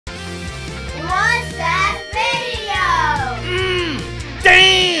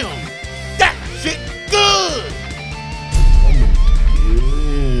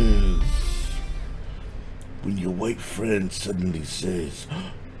and suddenly says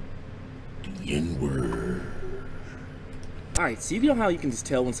the N-word. Alright, so you know how you can just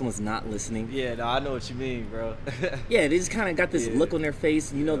tell when someone's not listening? Yeah, no, I know what you mean, bro. Yeah, they just kind of got this look on their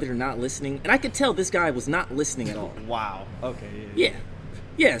face, and you know they're not listening. And I could tell this guy was not listening at all. Wow. Okay,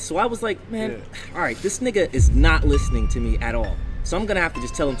 Yeah, so I was like, man, alright, this nigga is not listening to me at all. So I'm gonna have to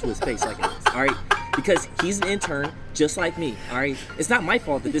just tell him to his face like it is, alright? Because he's an intern just like me, alright? It's not my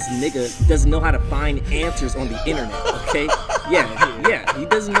fault that this nigga doesn't know how to find answers on the internet, okay? Yeah, he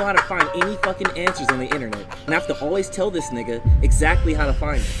doesn't know how to find any fucking answers on the internet. And I have to always tell this nigga exactly how to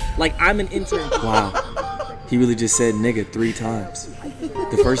find it. Like, I'm an intern. Wow, he really just said nigga 3 times.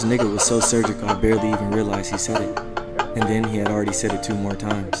 The first nigga was so surgical I barely even realized he said it. And then he had already said it 2 more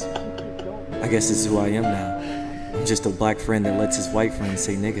times. I guess this is who I am now. I'm just a black friend that lets his white friends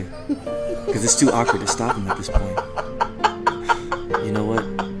say nigga. Because it's too awkward to stop him at this point. You know what?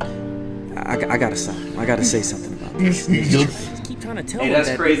 I gotta stop him. I gotta say something about this. Just keep trying to tell him that's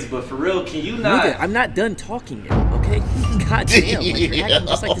that, crazy, but for real, can you not? Nigga, I'm not done talking yet, okay? God damn, like, you're acting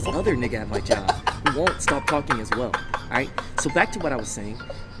just like this other nigga at my job who won't stop talking as well, alright? So back to what I was saying.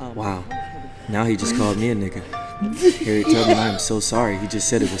 Wow, now he just called me a nigga. Harriet Tubman, I am so sorry. He just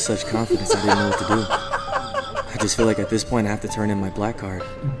said it with such confidence I didn't know what to do. I just feel like at this point I have to turn in my black card.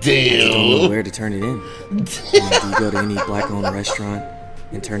 Damn. I don't know where to turn it in. Do you go to any black-owned restaurant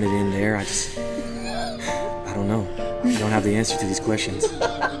and turn it in there? I don't know. I don't have the answer to these questions,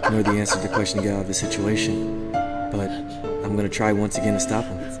 nor the answer to the question to get out of the situation. But I'm gonna try once again to stop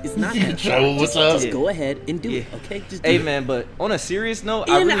him. It's not that hard. Just go ahead and do it, okay? Just do it. Man, but on a serious note,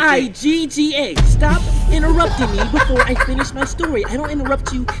 N-I-G-G-A. Stop interrupting me before I finish my story. I don't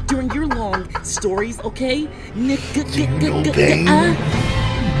interrupt you during your long stories, okay? Damn.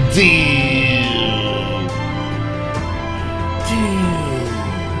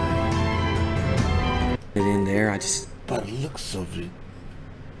 In there, By the looks of it,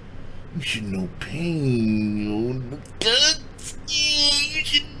 you should know pain. You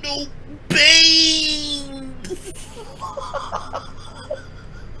should know pain.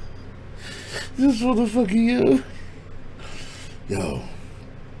 This motherfucker, yo. You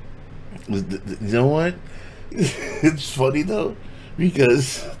know what? It's funny though,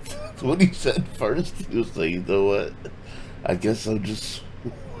 because when he said first, he was like, you know what? I guess I'm just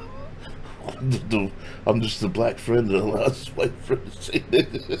the black friend that allows his white friend to say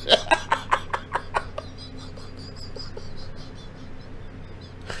nigga.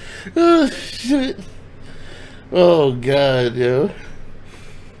 Oh shit! Oh god, yo.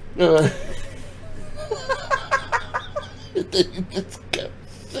 And then he just kept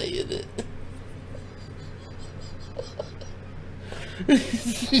saying it.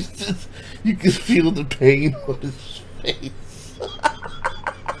 You can feel the pain on his face.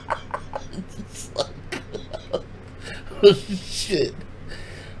 It's like, oh shit.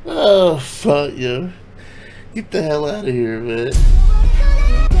 Oh fuck, yo. Get the hell out of here, man.